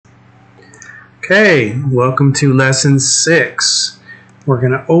Okay, welcome to lesson 6. We're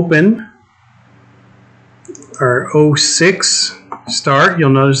going to open our 06 start. You'll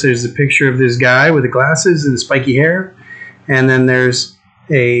notice there's a picture of this guy with the glasses and the spiky hair, and then there's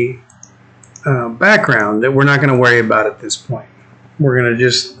a background that we're not going to worry about at this point. We're going to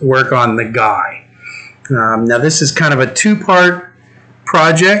just work on the guy. Now this is kind of a two-part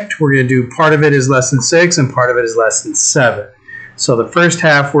project. We're going to do part of it is lesson 6 and part of it is lesson 7. So the first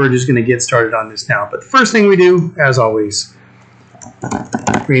half, we're just going to get started on this now. But the first thing we do, as always,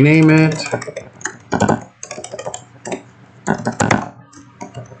 rename it.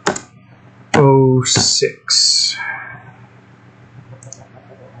 '06.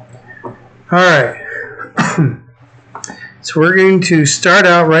 All right. So we're going to start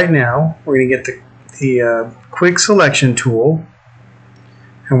out right now. We're going to get the quick selection tool,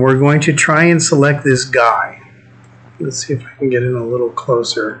 and we're going to try and select this guy. Let's see if I can get in a little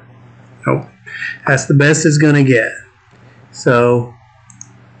closer. Nope. That's the best it's going to get. So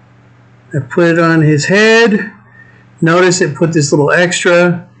I put it on his head. Notice it put this little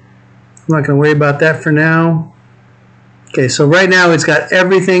extra. I'm not going to worry about that for now. Okay, so right now it's got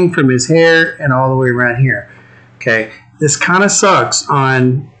everything from his hair and all the way around here. Okay, this kind of sucks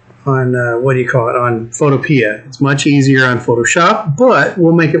on what do you call it, on Photopea. It's much easier on Photoshop, but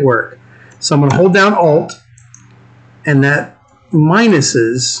we'll make it work. So I'm going to hold down Alt, and that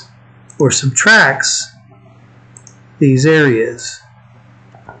minuses or subtracts these areas.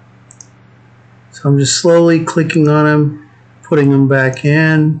 So I'm just slowly clicking on them, putting them back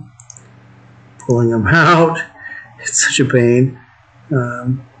in, pulling them out. It's such a pain.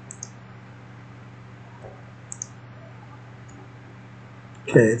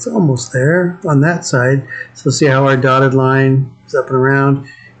 Okay, it's almost there on that side. So see how our dotted line is up and around.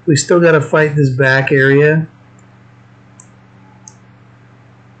 We still got to fight this back area.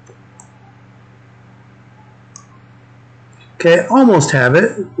 Okay, almost have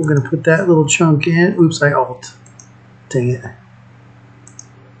it. We're going to put that little chunk in. Oops, I alt. Dang it.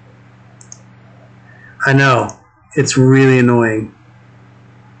 I know. It's really annoying.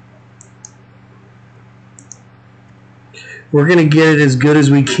 We're going to get it as good as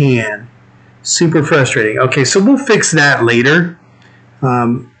we can. Super frustrating. Okay, so we'll fix that later.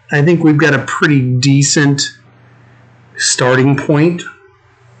 I think we've got a pretty decent starting point.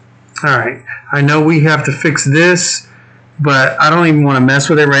 All right. I know we have to fix this, but I don't even want to mess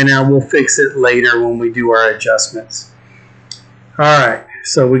with it right now. We'll fix it later when we do our adjustments. All right,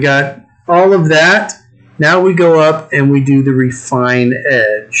 so we got all of that. Now we go up and we do the refine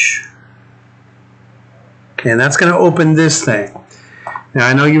edge. Okay, and that's going to open this thing. Now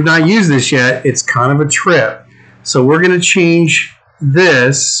I know you've not used this yet. It's kind of a trip. So we're going to change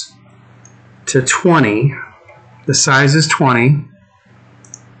this to 20. The size is 20.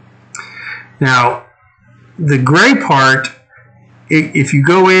 Now, the gray part, if you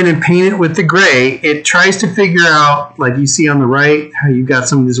go in and paint it with the gray, it tries to figure out, like you see on the right, how you've got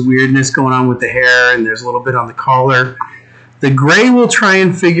some of this weirdness going on with the hair, and there's a little bit on the collar. The gray will try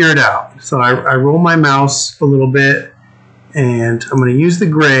and figure it out. So I roll my mouse a little bit, and I'm going to use the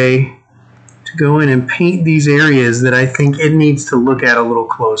gray to go in and paint these areas that I think it needs to look at a little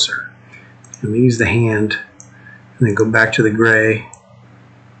closer. Let me use the hand, and then go back to the gray.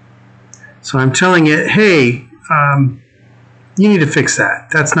 So I'm telling it, hey, you need to fix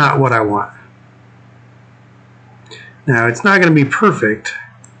that. That's not what I want. Now, it's not going to be perfect,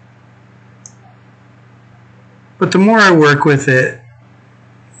 but the more I work with it,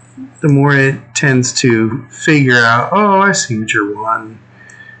 the more it tends to figure out, oh, I see what you're wanting.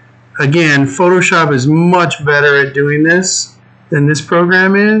 Again, Photoshop is much better at doing this than this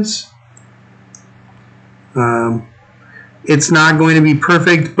program is. It's not going to be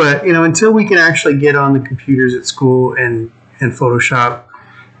perfect, but until we can actually get on the computers at school and Photoshop,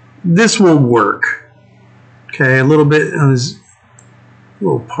 this will work. Okay, a little bit on this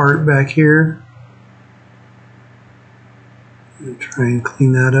little part back here. Try and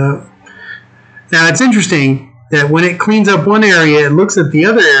clean that up. Now it's interesting that when it cleans up one area, it looks at the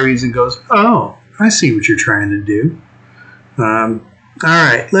other areas and goes, oh, I see what you're trying to do. All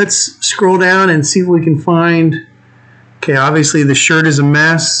right, let's scroll down and see what we can find. Okay, obviously the shirt is a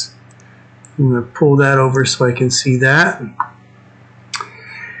mess. I'm going to pull that over so I can see that.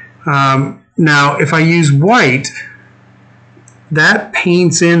 Now, if I use white, that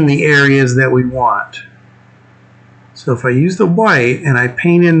paints in the areas that we want. So if I use the white and I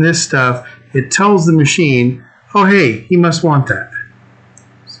paint in this stuff, it tells the machine, oh, hey, he must want that.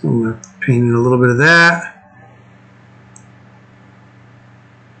 So I'm going to paint in a little bit of that.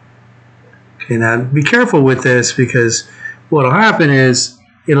 Okay, now be careful with this, because what will happen is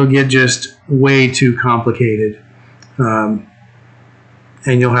it'll get just way too complicated. And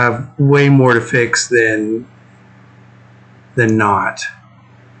you'll have way more to fix than not.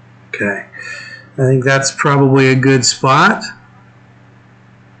 Okay, I think that's probably a good spot.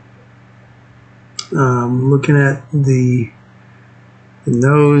 Looking at the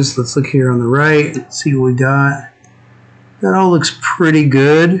nose, let's look here on the right, see what we got. That all looks pretty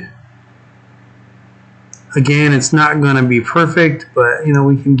good. Again, it's not going to be perfect, but you know,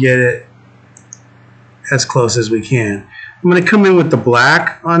 we can get it as close as we can. I'm going to come in with the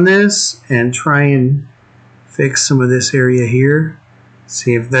black on this and try and fix some of this area here.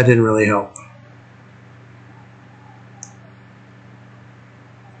 See if that didn't really help.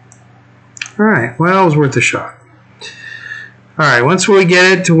 Alright, well, it was worth a shot. Alright, once we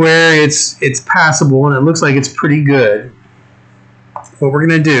get it to where it's passable and it looks like it's pretty good, what we're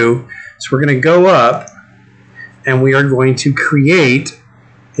going to do is we're going to go up and we are going to create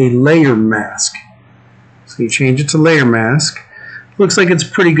a layer mask. So you change it to layer mask. Looks like it's a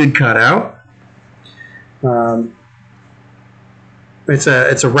pretty good cutout. It's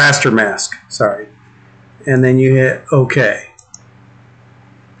a raster mask, sorry. And then you hit OK.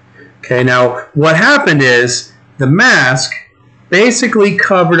 Okay, now what happened is the mask basically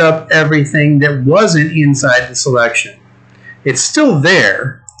covered up everything that wasn't inside the selection. It's still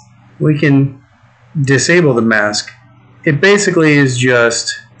there. We can disable the mask. It basically is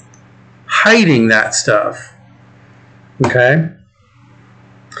just hiding that stuff. Okay?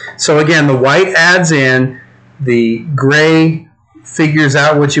 So again, the white adds in, the gray figures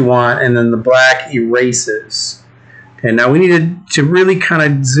out what you want, and then the black erases. Okay, now we need to really kind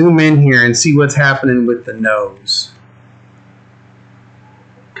of zoom in here and see what's happening with the nose.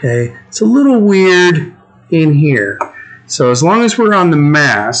 Okay, it's a little weird in here. So as long as we're on the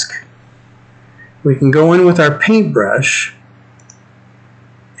mask, we can go in with our paintbrush,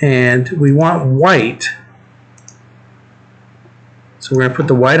 and we want white. So we're going to put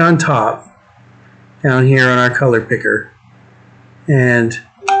the white on top, down here on our color picker. And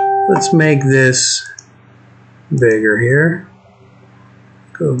let's make this bigger here.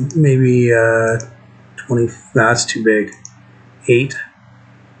 Go maybe 20, that's too big. 8.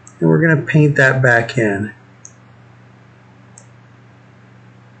 And we're going to paint that back in.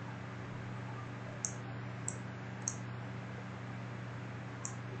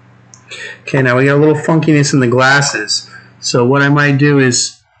 Okay, now we got a little funkiness in the glasses. So what I might do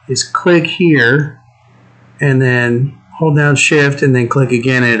is click here and then hold down Shift and then click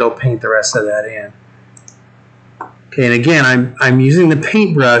again, and it'll paint the rest of that in. Okay, and again, I'm using the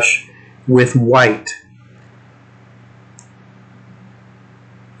paintbrush with white.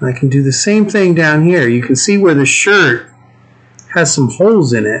 I can do the same thing down here. You can see where the shirt has some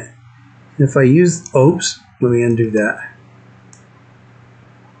holes in it. And if I use, oops, let me undo that.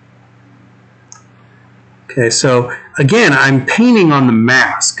 Okay, so again, I'm painting on the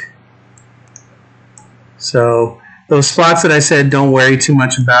mask. So those spots that I said don't worry too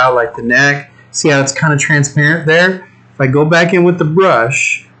much about, like the neck, see how it's kind of transparent there? If I go back in with the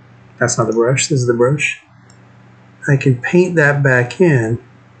brush, that's not the brush, this is the brush, I can paint that back in.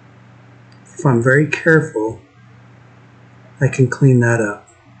 If I'm very careful, I can clean that up.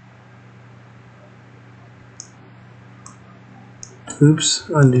 Oops,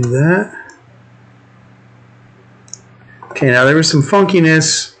 undo that. Okay, now there was some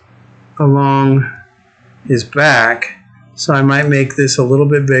funkiness along his back, so I might make this a little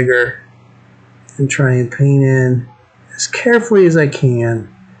bit bigger and try and paint in as carefully as I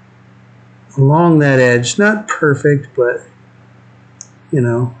can along that edge. Not perfect, but you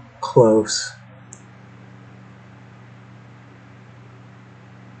know, close.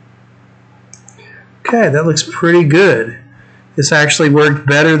 Okay, that looks pretty good. This actually worked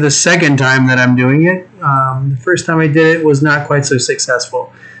better the second time that I'm doing it. The first time I did it was not quite so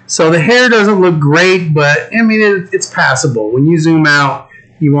successful. So the hair doesn't look great, but I mean, it's passable. When you zoom out,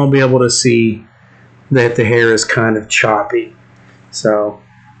 you won't be able to see that the hair is kind of choppy. So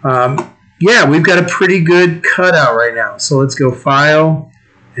yeah, we've got a pretty good cutout right now. So let's go File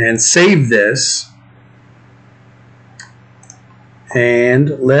and save this.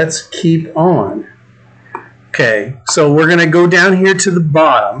 And let's keep on. Okay, so we're going to go down here to the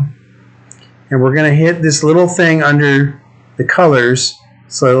bottom, and we're going to hit this little thing under the colors,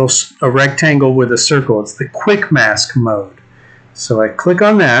 so it's a rectangle with a circle. It's the quick mask mode. So I click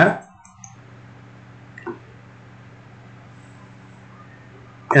on that,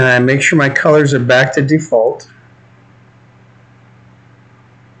 and I make sure my colors are back to default.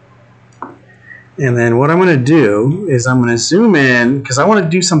 And then what I'm going to do is I'm going to zoom in because I want to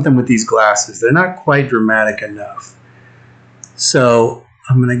do something with these glasses. They're not quite dramatic enough. So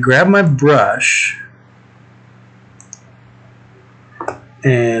I'm going to grab my brush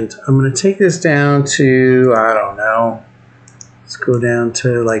and I'm going to take this down to, I don't know, let's go down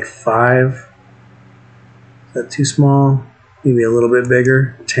to like 5. Is that too small? Maybe a little bit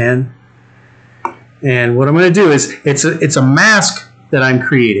bigger, 10. And what I'm going to do is, it's a mask that I'm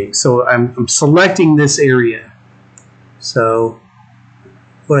creating. So I'm selecting this area. So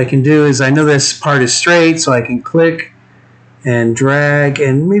what I can do is, I know this part is straight, so I can click and drag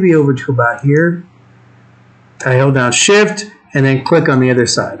and maybe over to about here. I hold down Shift and then click on the other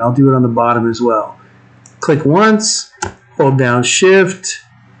side. I'll do it on the bottom as well. Click once, hold down Shift,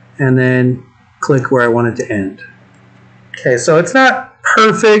 and then click where I want it to end. Okay, so it's not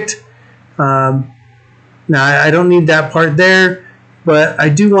perfect. Now I don't need that part there, but I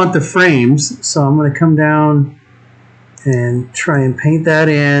do want the frames, so I'm going to come down and try and paint that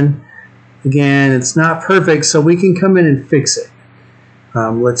in. Again, it's not perfect, so we can come in and fix it.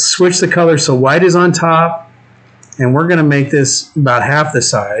 Let's switch the color so white is on top, and we're going to make this about half the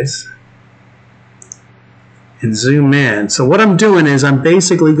size and zoom in. So what I'm doing is I'm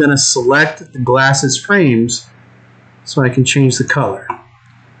basically going to select the glasses frames so I can change the color.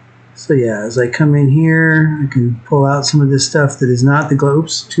 So yeah, as I come in here, I can pull out some of this stuff that is not the glow.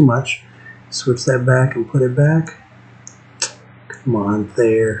 Oops, too much. Switch that back and put it back. Come on,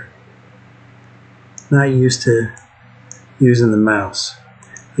 there. Not used to using the mouse.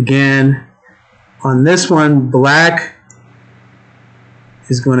 Again, on this one, black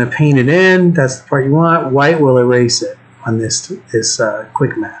is going to paint it in. That's the part you want. White will erase it on this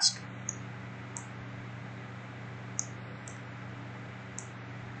quick mask.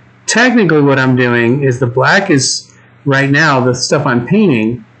 Technically what I'm doing is the black is, right now, the stuff I'm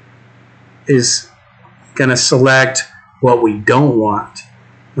painting is going to select what we don't want.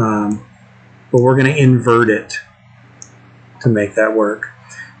 But we're going to invert it to make that work.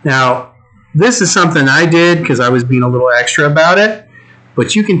 Now, this is something I did because I was being a little extra about it,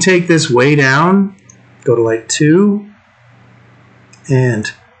 but you can take this way down, go to like 2,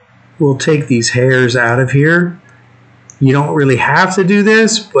 and we'll take these hairs out of here. You don't really have to do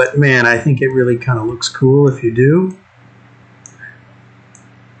this, but man, I think it really kind of looks cool if you do.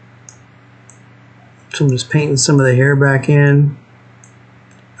 So I'm just painting some of the hair back in.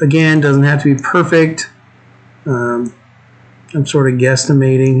 Again, doesn't have to be perfect. I'm sort of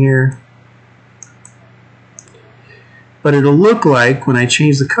guesstimating here. But it'll look like, when I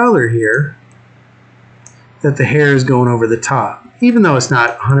change the color here, that the hair is going over the top, even though it's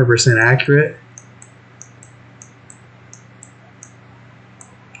not 100% accurate.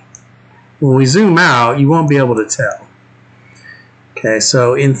 When we zoom out, you won't be able to tell. Okay,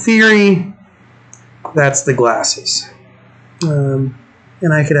 so in theory, that's the glasses.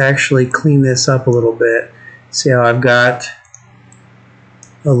 And I could actually clean this up a little bit. See how I've got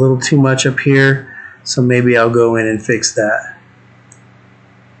a little too much up here? So maybe I'll go in and fix that.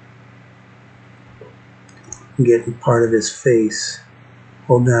 I'm getting part of his face.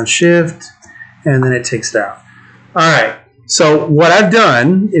 Hold down Shift, and then it takes it out. All right. So what I've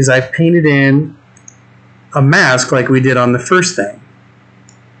done is I've painted in a mask like we did on the first thing.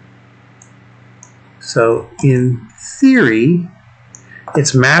 So in theory,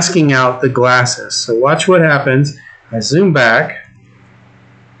 it's masking out the glasses. So watch what happens. I zoom back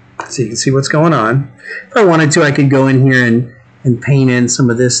so you can see what's going on. If I wanted to, I could go in here and paint in some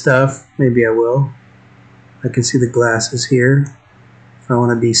of this stuff. Maybe I will. I can see the glasses here if I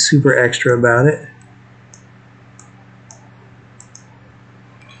want to be super extra about it.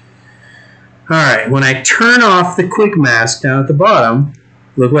 Alright, when I turn off the quick mask down at the bottom,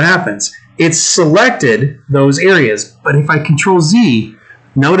 look what happens. It's selected those areas, but if I Control Z,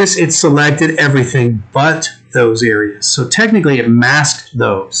 notice it selected everything but those areas. So technically it masked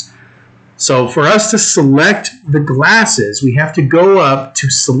those. So for us to select the glasses, we have to go up to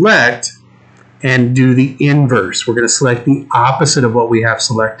Select and do the inverse. We're going to select the opposite of what we have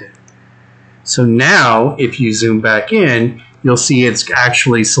selected. So now, if you zoom back in, you'll see it's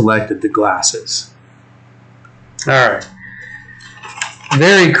actually selected the glasses. All right.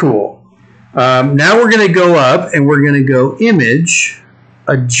 Very cool. Now we're going to go up and we're going to go Image,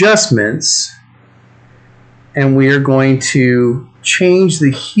 Adjustments, and we are going to change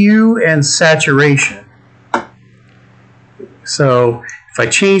the hue and saturation. So if I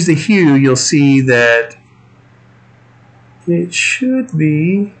change the hue, you'll see that it should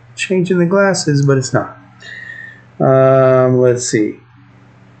be changing the glasses, but it's not. Let's see.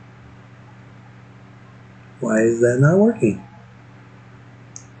 Why is that not working?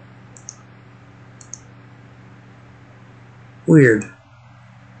 Weird.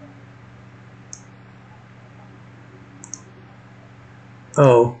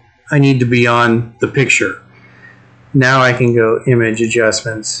 oh, I need to be on the picture. Now I can go image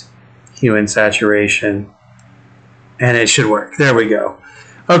adjustments, hue and saturation, and it should work. There we go.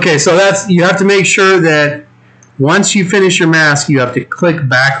 Okay, so you have to make sure that once you finish your mask, you have to click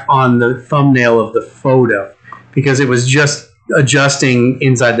back on the thumbnail of the photo because it was just adjusting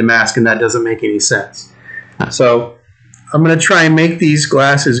inside the mask and that doesn't make any sense. So I'm going to try and make these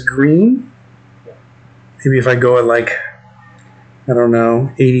glasses green. Maybe if I go at like, I don't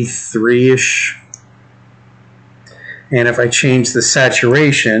know, 83-ish. And if I change the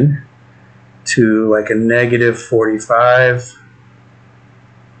saturation to like a negative 45,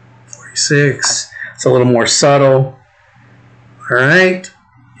 46, it's a little more subtle. All right,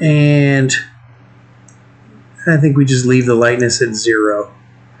 and I think we just leave the lightness at 0.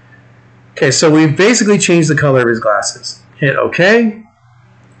 Okay, so we've basically changed the color of his glasses. Hit OK,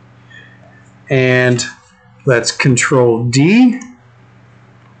 and let's Control D,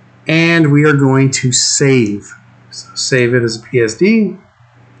 and we are going to save. So save it as a PSD.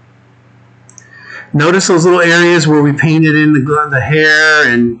 Notice those little areas where we painted in the hair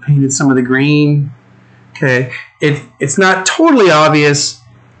and painted some of the green. Okay, it's not totally obvious,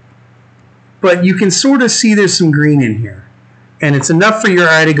 but you can sort of see there's some green in here. And it's enough for your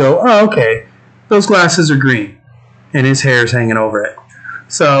eye to go, oh, okay, those glasses are green. And his hair's hanging over it.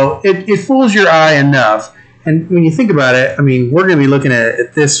 So it fools your eye enough. And when you think about it, I mean, we're going to be looking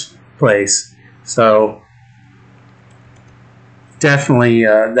at this place. So definitely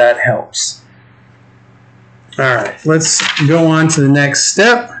that helps. All right, let's go on to the next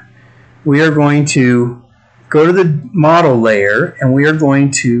step. We are going to go to the model layer and we are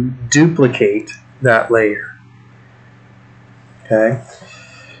going to duplicate that layer. Okay.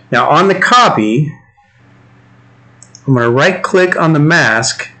 Now on the copy, I'm going to right click on the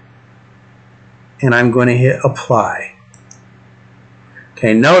mask and I'm going to hit apply.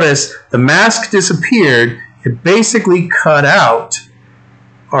 Okay, notice the mask disappeared. It basically cut out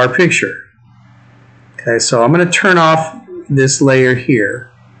our picture. Okay, so I'm going to turn off this layer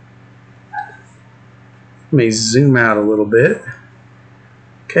here. Let me zoom out a little bit.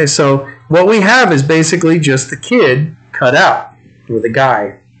 Okay, so what we have is basically just the kid cut out with a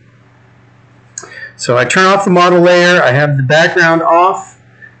guy. So I turn off the model layer. I have the background off.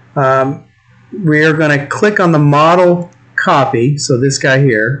 We are going to click on the model copy. So this guy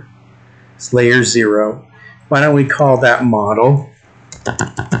here, it's layer 0. Why don't we call that model?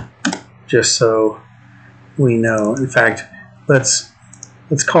 Just so we know. In fact, let's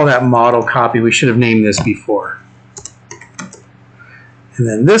call that model copy. We should have named this before. And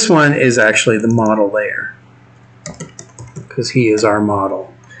then this one is actually the model layer because he is our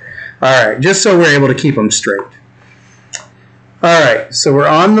model. All right, just so we're able to keep them straight. All right, so we're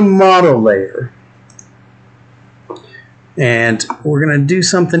on the model layer. And we're going to do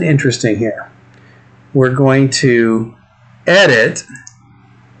something interesting here. We're going to edit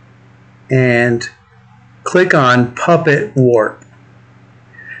and click on Puppet Warp.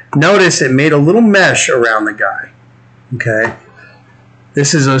 Notice it made a little mesh around the guy. Okay,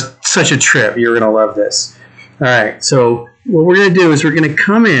 this is such a trip. You're going to love this. All right, so what we're going to do is we're going to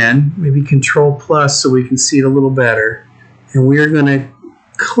come in, maybe Control plus so we can see it a little better, and we are going to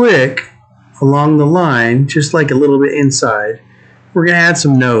click along the line, just like a little bit inside. We're going to add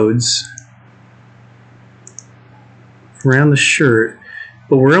some nodes around the shirt,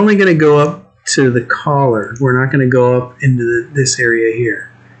 but we're only going to go up to the collar. We're not going to go up into this area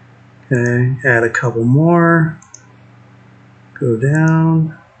here. Okay, add a couple more, go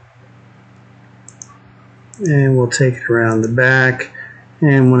down, and we'll take it around the back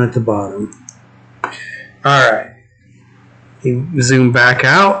and one at the bottom. All right, you zoom back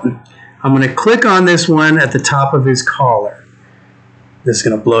out. I'm going to click on this one at the top of his collar. This is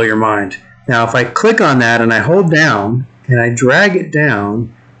going to blow your mind. Now, if I click on that and I hold down and I drag it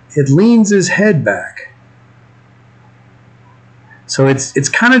down, it leans his head back. So it's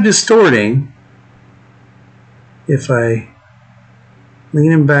kind of distorting. If I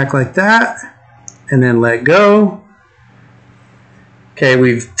lean him back like that and then let go. Okay,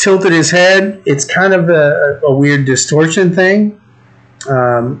 we've tilted his head. It's kind of a weird distortion thing.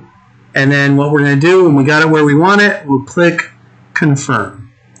 And then what we're going to do when we got it where we want it, we'll click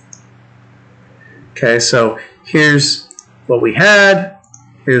confirm. Okay, so here's what we had.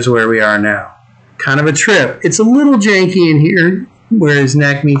 Here's where we are now. Kind of a trip. It's a little janky in here where his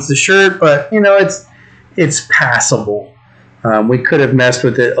neck meets the shirt, but you know, it's passable. We could have messed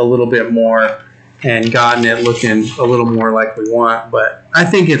with it a little bit more and gotten it looking a little more like we want, but I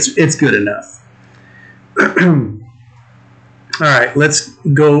think it's good enough. All right, let's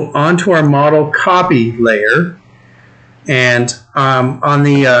go on to our model copy layer. And on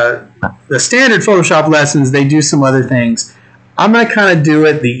the standard Photoshop lessons, they do some other things. I'm going to kind of do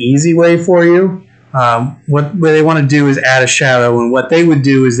it the easy way for you. What they want to do is add a shadow, and what they would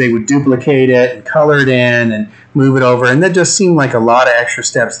do is they would duplicate it and color it in and move it over, and that just seemed like a lot of extra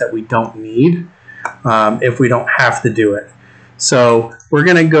steps that we don't need if we don't have to do it. So we're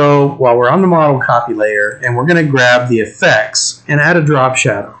going to go, while we're on the model copy layer, and we're going to grab the effects and add a drop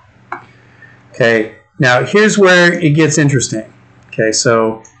shadow. Okay, now here's where it gets interesting. Okay,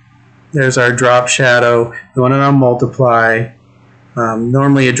 so there's our drop shadow. We want it on multiply.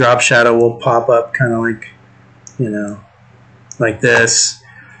 Normally a drop shadow will pop up kind of like, you know, like this.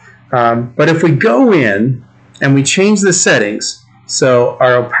 But if we go in and we change the settings, so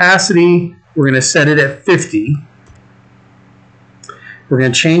our opacity, we're going to set it at 50. We're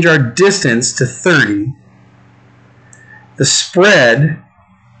going to change our distance to 30. The spread,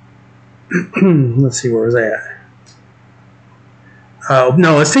 let's see, where was I at? Oh,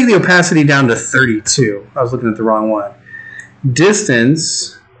 no, let's take the opacity down to 32. I was looking at the wrong one.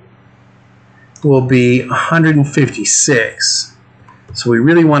 Distance will be 156. So we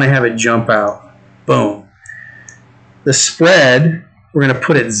really want to have it jump out. Boom. The spread, we're going to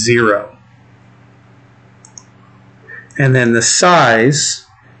put at 0. And then the size,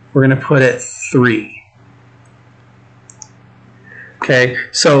 we're going to put at 3. Okay,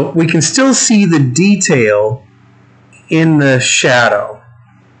 so we can still see the detail in the shadow.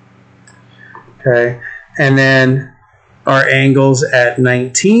 Okay, and then our angles at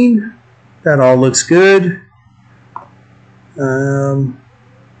 19. That all looks good.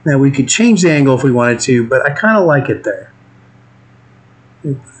 Now we could change the angle if we wanted to, but I kind of like it there.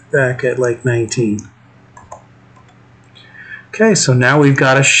 Back at like 19. Okay, so now we've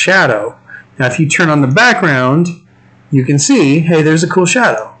got a shadow. Now if you turn on the background, you can see, hey, there's a cool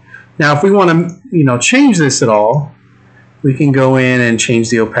shadow. Now if we want to, you know, change this at all, we can go in and change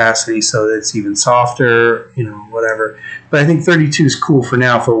the opacity so that it's even softer, you know, whatever. But I think 32 is cool for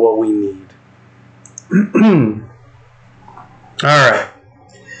now for what we need. All right.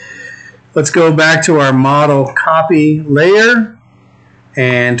 Let's go back to our model copy layer,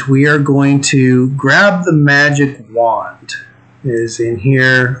 and we are going to grab the magic wand. It is in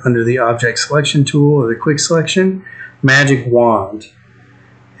here under the object selection tool or the quick selection, magic wand.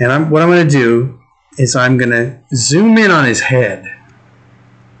 And what I'm going to do is I'm going to zoom in on his head,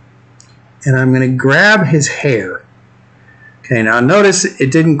 and I'm going to grab his hair. Okay, now notice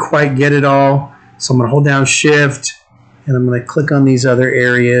it didn't quite get it all, so I'm going to hold down Shift, and I'm going to click on these other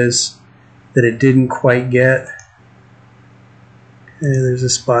areas that it didn't quite get. Okay, there's a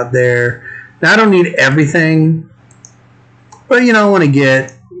spot there. Now I don't need everything, but you know, I want to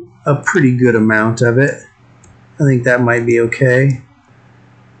get a pretty good amount of it. I think that might be okay.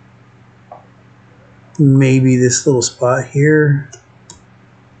 Maybe this little spot here.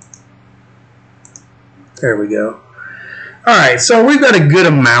 There we go. Alright, so we've got a good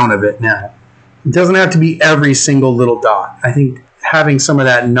amount of it now. It doesn't have to be every single little dot. I think having some of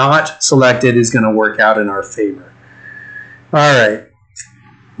that not selected is going to work out in our favor. Alright,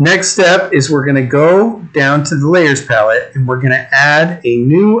 next step is we're going to go down to the layers palette, and we're going to add a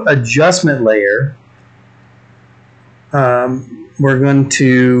new adjustment layer. We're going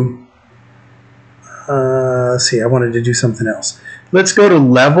to let's see, I wanted to do something else. Let's go to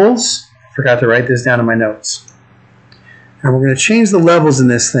levels. I forgot to write this down in my notes. And we're going to change the levels in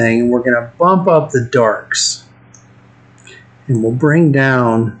this thing, and we're going to bump up the darks. And we'll bring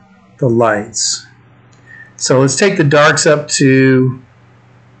down the lights. So let's take the darks up to,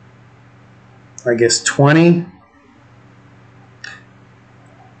 I guess, 20.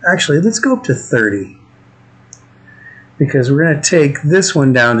 Actually, let's go up to 30. Because we're going to take this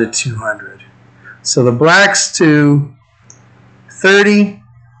one down to 200. So the blacks to 30.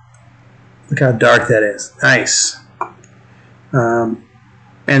 Look how dark that is. Nice. And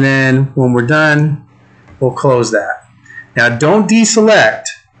then when we're done, we'll close that. Now don't deselect,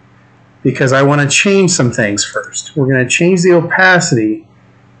 because I want to change some things first. We're going to change the opacity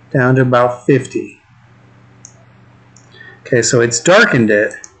down to about 50. Okay, so it's darkened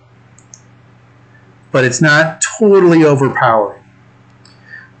it, but it's not totally overpowering.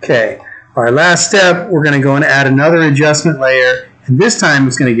 Okay. Our last step, we're going to go and add another adjustment layer, and this time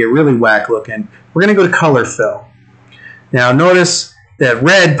it's going to get really whack looking. We're going to go to color fill. Now notice that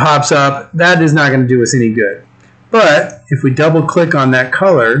red pops up. That is not going to do us any good. But if we double click on that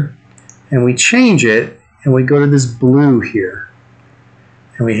color and we change it, and we go to this blue here,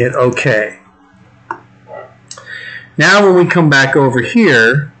 and we hit OK. Now when we come back over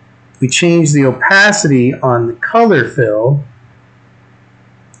here, we change the opacity on the color fill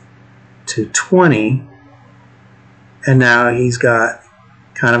to 20, And now he's got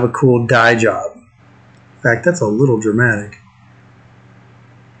kind of a cool dye job. In fact, that's a little dramatic.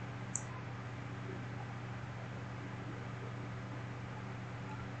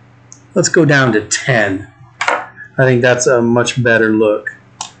 Let's go down to 10. I think that's a much better look.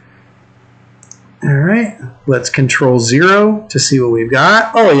 All right, let's control 0 to see what we've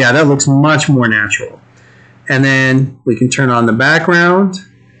got. Oh yeah, that looks much more natural. And then we can turn on the background,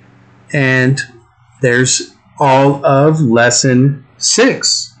 and there's all of lesson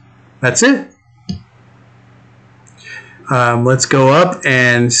 6. That's it. Let's go up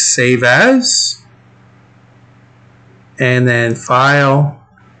and save as, and then file.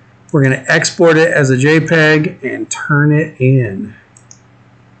 We're going to export it as a JPEG and turn it in.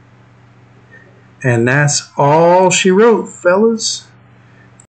 And that's all she wrote, fellas.